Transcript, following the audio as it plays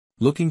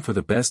Looking for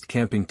the best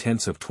camping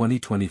tents of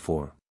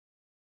 2024?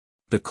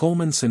 The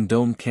Coleman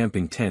Dome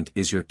camping tent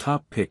is your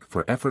top pick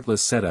for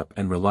effortless setup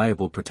and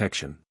reliable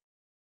protection.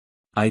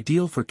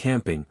 Ideal for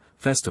camping,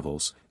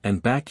 festivals,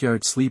 and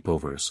backyard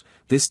sleepovers,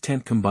 this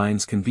tent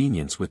combines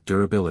convenience with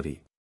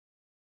durability.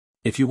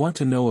 If you want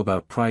to know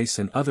about price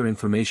and other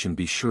information,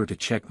 be sure to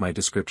check my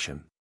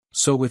description.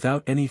 So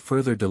without any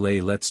further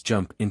delay, let's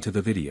jump into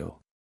the video.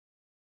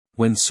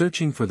 When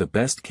searching for the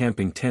best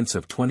camping tents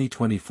of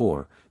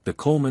 2024, the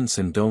Coleman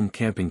Dome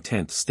camping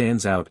tent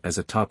stands out as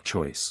a top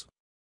choice.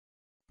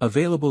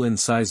 Available in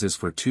sizes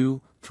for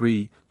 2,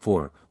 3,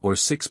 4, or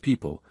 6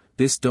 people,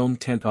 this dome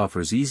tent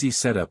offers easy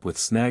setup with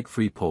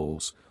snag-free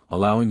poles,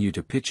 allowing you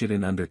to pitch it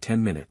in under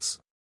 10 minutes.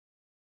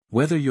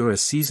 Whether you're a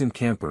seasoned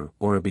camper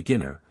or a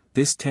beginner,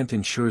 this tent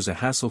ensures a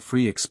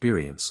hassle-free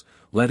experience,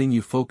 letting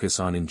you focus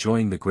on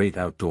enjoying the great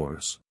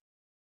outdoors.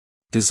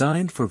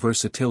 Designed for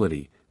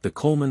versatility, the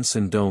Coleman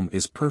Dome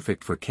is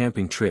perfect for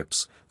camping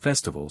trips,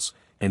 festivals,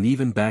 and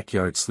even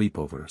backyard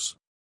sleepovers.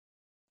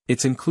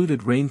 Its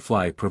included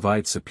rainfly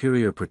provides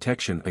superior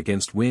protection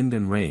against wind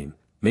and rain,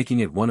 making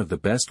it one of the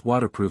best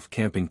waterproof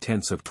camping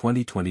tents of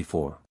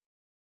 2024.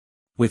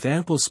 With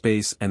ample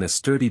space and a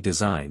sturdy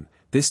design,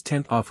 this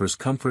tent offers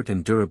comfort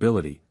and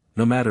durability,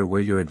 no matter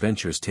where your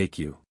adventures take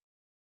you.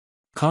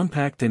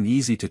 Compact and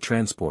easy to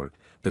transport,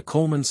 the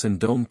Coleman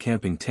Dome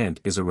camping tent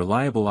is a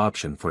reliable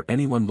option for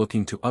anyone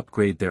looking to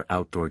upgrade their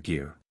outdoor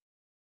gear.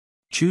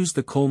 Choose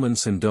the Coleman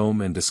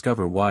Dome and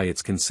discover why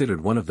it's considered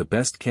one of the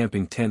best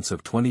camping tents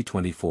of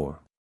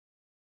 2024.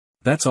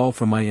 That's all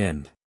from my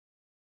end.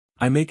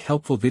 I make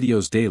helpful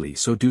videos daily,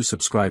 so do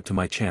subscribe to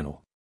my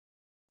channel.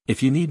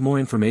 If you need more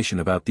information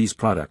about these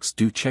products,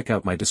 do check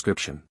out my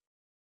description.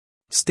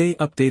 Stay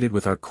updated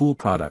with our cool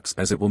products,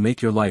 as it will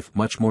make your life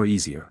much more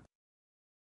easier.